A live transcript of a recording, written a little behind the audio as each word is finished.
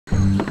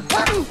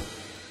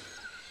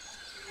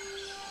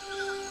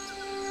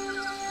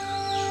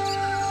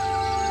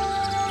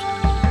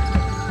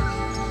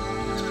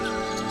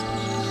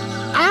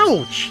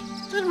Ouch!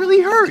 That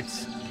really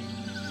hurts.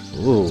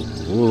 Ooh,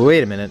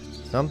 wait a minute.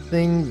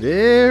 Something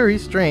very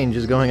strange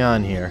is going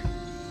on here.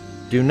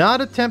 Do not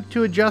attempt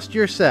to adjust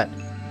your set.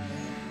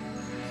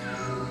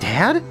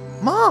 Dad?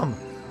 Mom?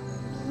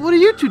 What are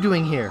you two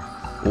doing here?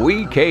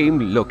 We came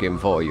looking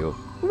for you.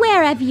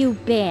 Where have you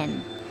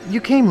been? You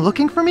came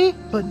looking for me?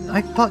 But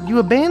I thought you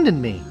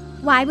abandoned me.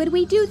 Why would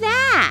we do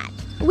that?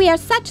 We are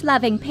such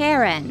loving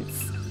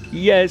parents.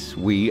 Yes,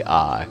 we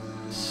are.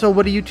 So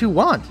what do you two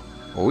want?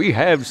 We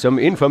have some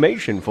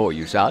information for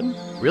you, son.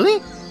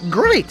 Really?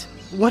 Great!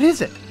 What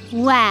is it?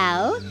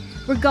 Well,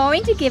 we're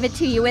going to give it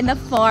to you in the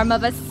form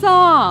of a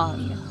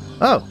song.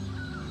 Oh,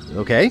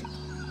 okay.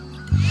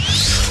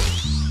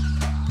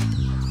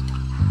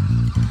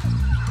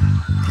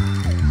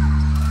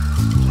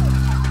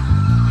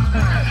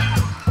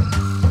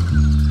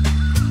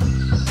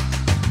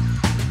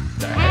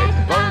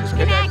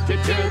 Connected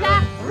to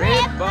the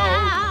rib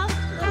bone.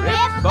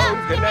 Rib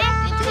bone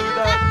connected to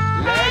the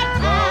leg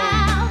bone.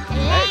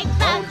 Leg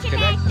bone's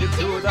connected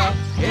to the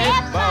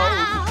hip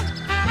bone.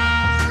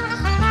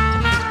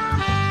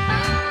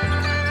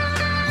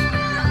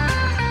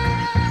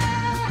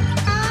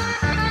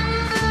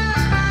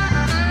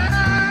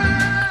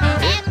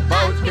 Hip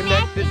bone's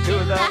connected to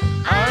the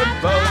arm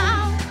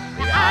bone.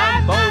 The arm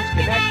bone's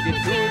connected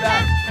to the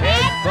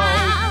head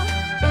bone.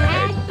 The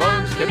head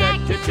bone's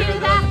connected to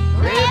the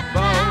rib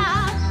bone.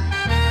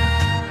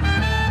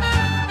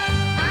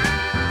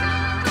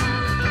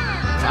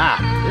 Wow,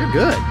 they're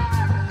good.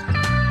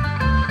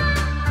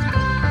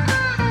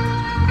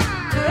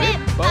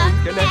 Rib bone's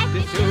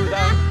connected to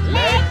the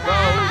leg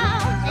bone.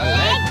 The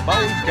leg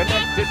bone's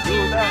connected to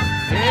the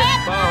hip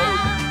bone.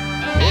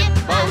 Hip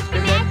bone's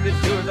connected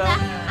to the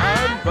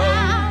arm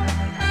bone.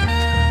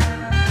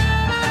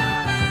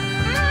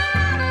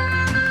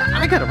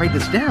 I gotta write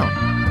this down.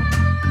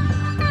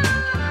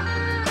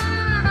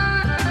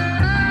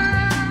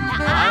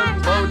 The arm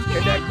bone's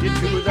connected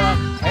to the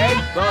head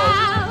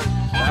bone.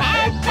 The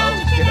head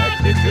bone's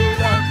connected to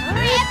the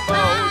rib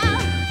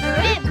bone.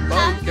 Rib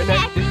bone's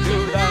connected to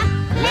the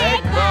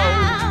leg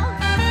bone.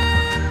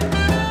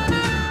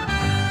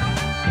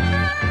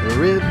 The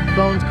rib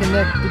bone's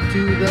connected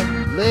to the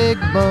leg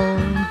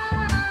bone.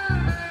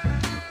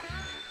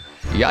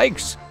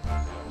 Yikes!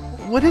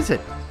 What is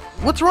it?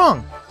 What's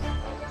wrong?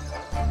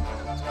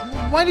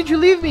 Why did you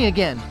leave me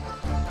again?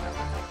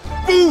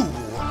 Boo!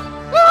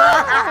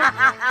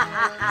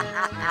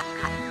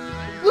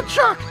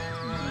 LeChuck!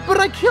 But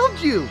I killed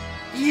you!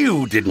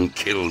 You didn't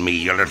kill me,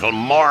 you little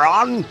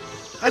moron!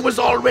 I was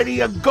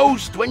already a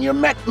ghost when you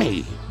met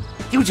me.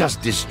 You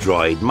just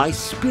destroyed my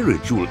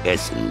spiritual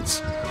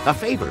essence, a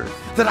favor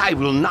that I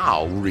will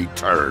now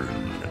return.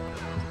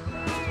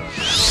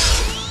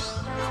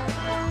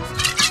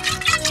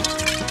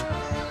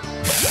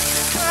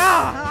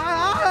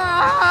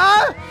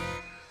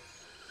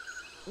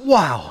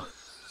 Wow!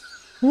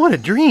 What a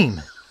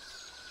dream!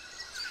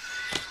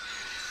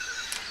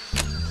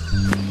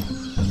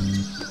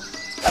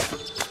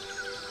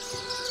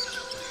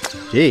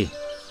 Gee,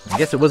 I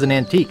guess it was an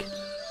antique.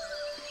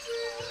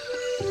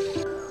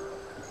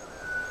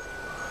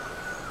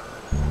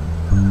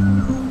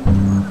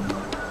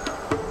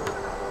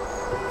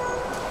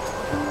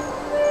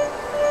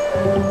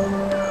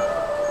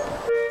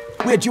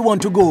 Where'd you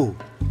want to go?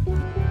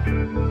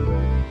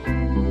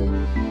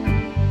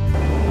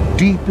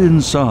 Deep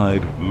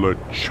inside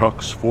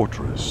LeChuck's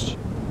fortress.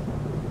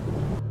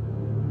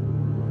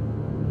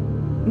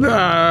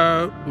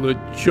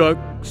 LeChuck,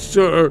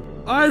 sir,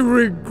 I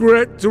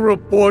regret to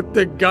report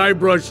that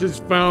Guybrush has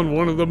found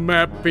one of the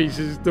map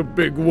pieces to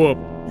Big Whoop.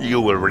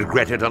 You will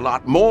regret it a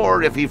lot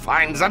more if he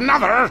finds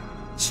another.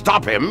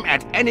 Stop him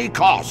at any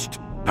cost.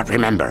 But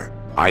remember,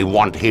 I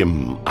want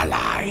him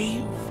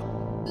alive.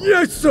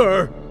 Yes,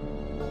 sir!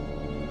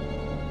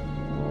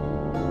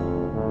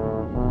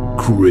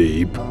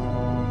 Creep.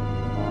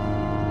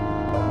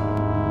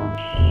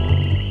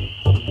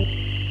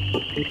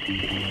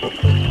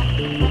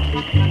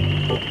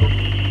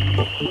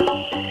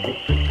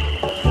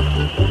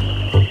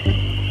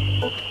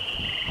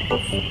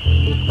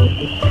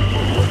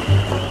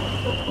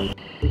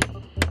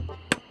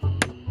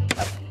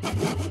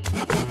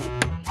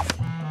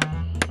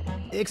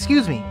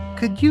 Excuse me,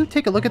 could you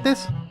take a look at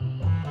this?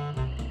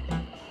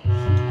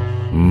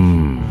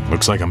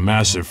 Looks like a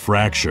massive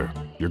fracture.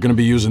 You're gonna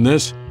be using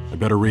this? I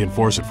better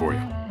reinforce it for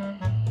you.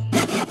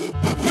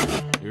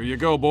 Here you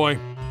go, boy.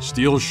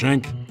 Steel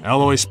shank,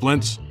 alloy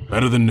splints,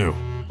 better than new.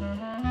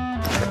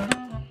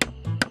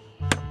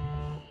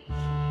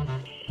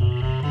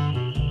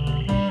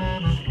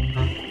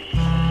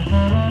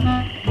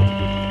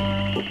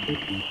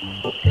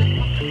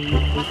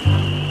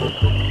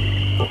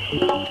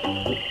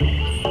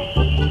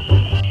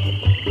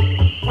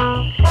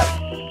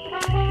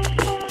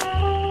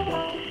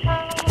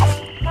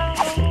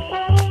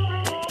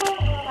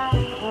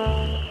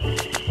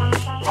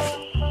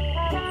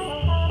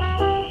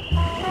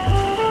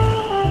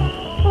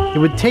 It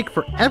would take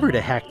forever to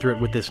hack through it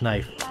with this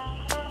knife.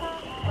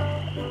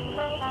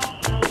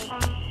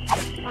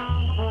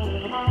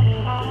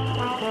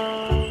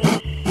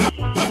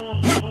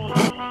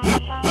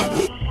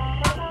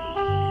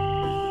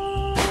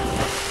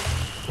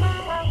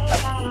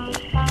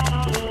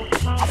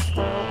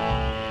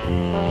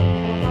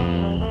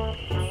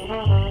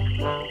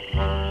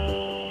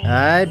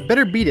 I'd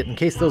better beat it in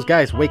case those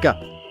guys wake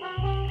up.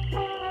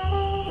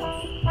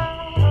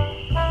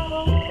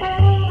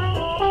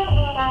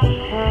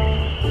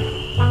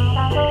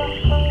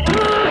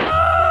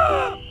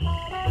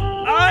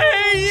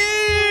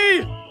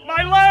 Aye!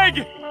 My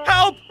leg!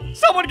 Help!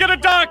 Someone get a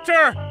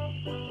doctor!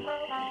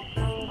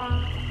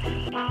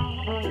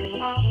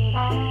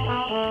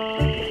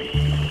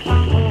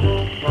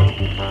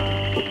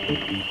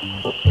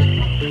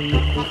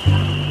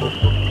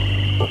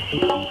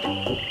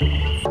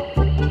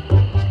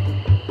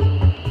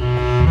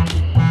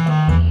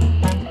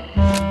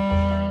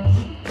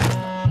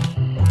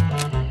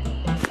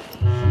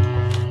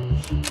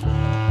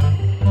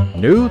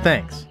 No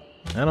thanks.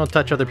 I don't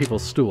touch other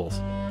people's stools.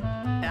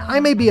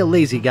 I may be a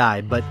lazy guy,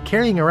 but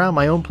carrying around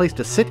my own place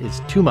to sit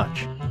is too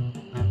much.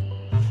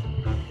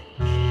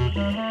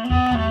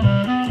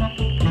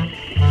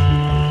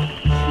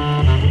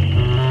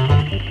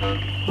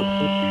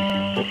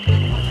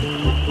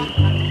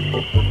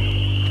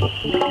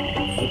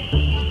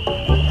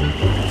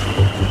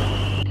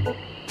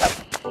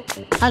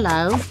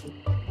 Hello?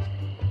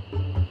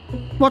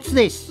 What's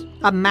this?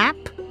 A map?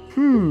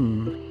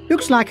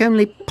 Looks like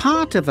only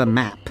part of a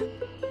map.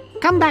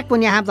 Come back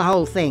when you have the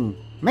whole thing.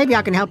 Maybe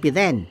I can help you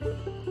then.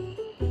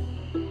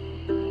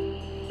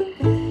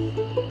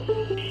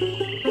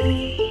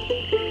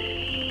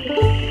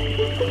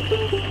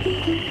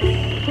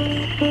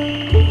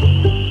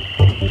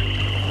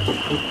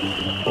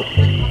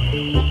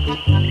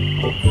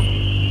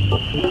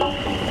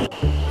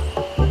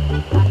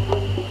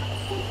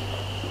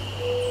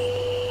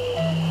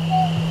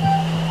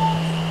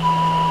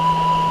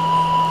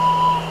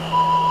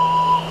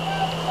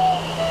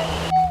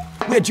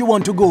 Where'd you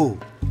want to go?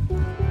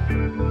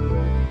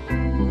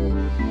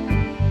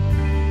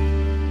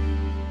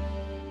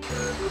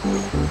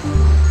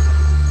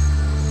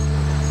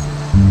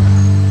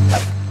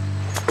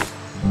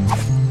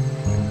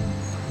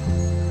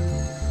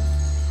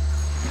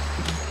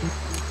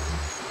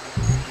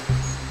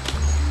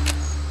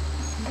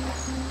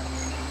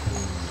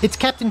 It's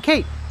Captain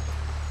Kate.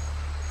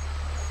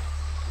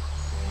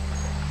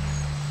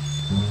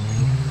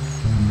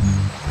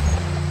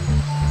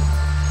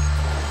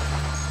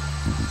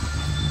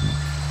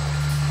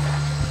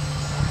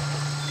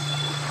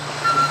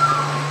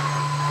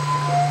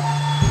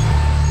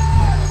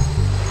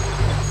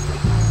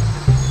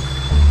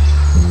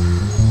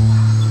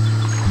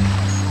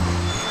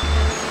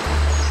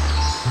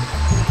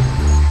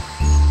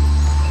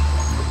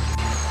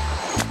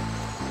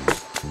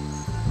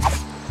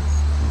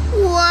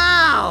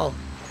 Wow!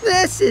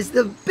 This is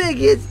the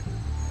biggest...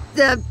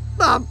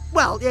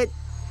 well,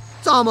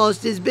 it's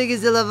almost as big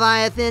as the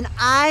Leviathan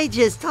I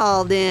just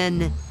hauled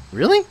in.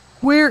 Really?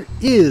 Where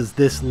is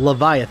this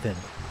Leviathan?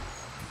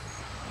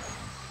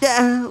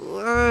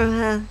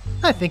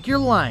 I think you're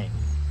lying.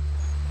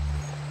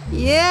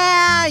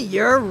 Yeah,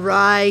 you're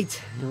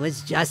right. It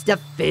was just a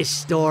fish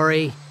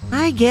story.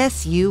 I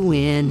guess you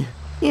win.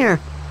 Here,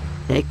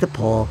 take the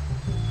pole.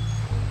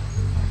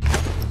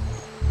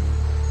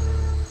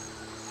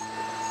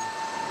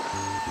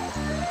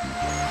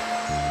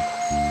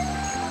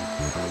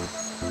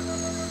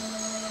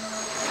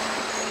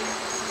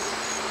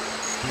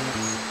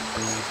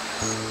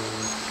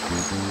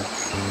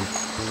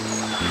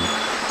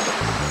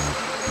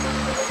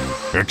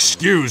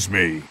 Excuse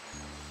me.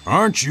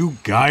 Aren't you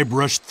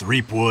Guybrush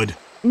Threepwood?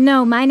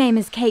 No, my name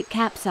is Kate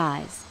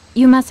Capsize.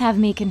 You must have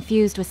me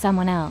confused with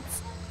someone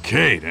else.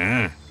 Kate,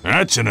 eh?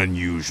 That's an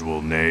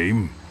unusual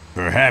name.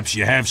 Perhaps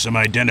you have some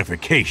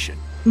identification.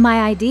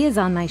 My ID is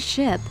on my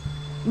ship.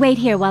 Wait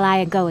here while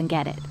I go and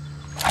get it.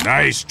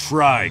 Nice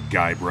try,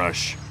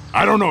 Guybrush.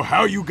 I don't know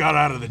how you got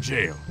out of the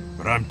jail,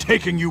 but I'm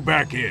taking you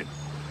back in.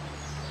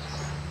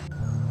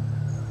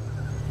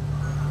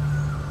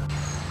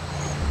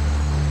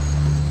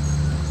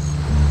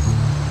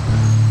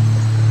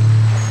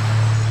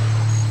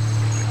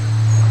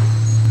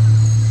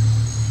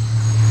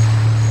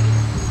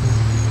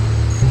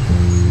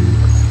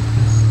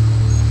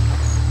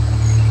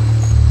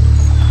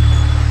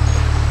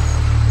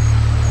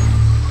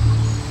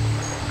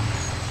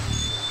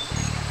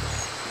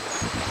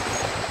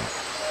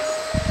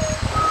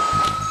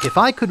 If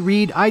I could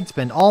read, I'd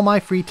spend all my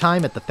free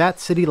time at the Fat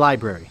City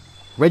Library.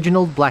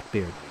 Reginald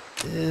Blackbeard.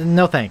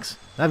 No thanks.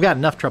 I've got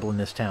enough trouble in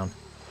this town.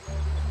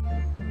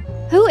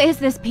 Who is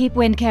this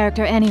Peepwind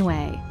character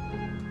anyway?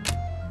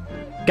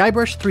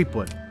 Guybrush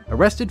Threepwood,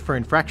 arrested for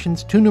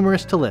infractions too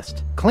numerous to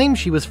list. Claims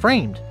she was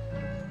framed.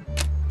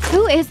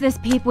 Who is this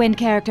Peepwind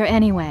character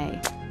anyway?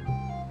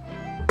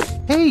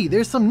 Hey,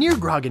 there's some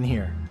Neargrog in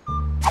here.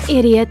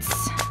 Idiots.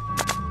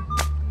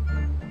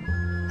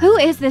 Who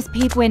is this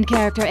Peepwind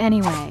character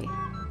anyway?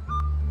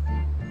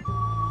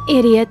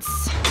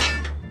 Idiots.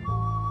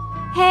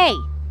 Hey!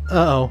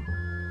 Uh-oh.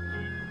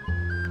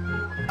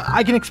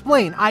 I can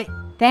explain.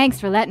 Thanks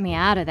for letting me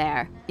out of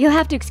there. You'll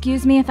have to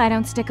excuse me if I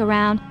don't stick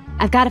around.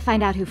 I've got to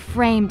find out who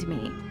framed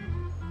me.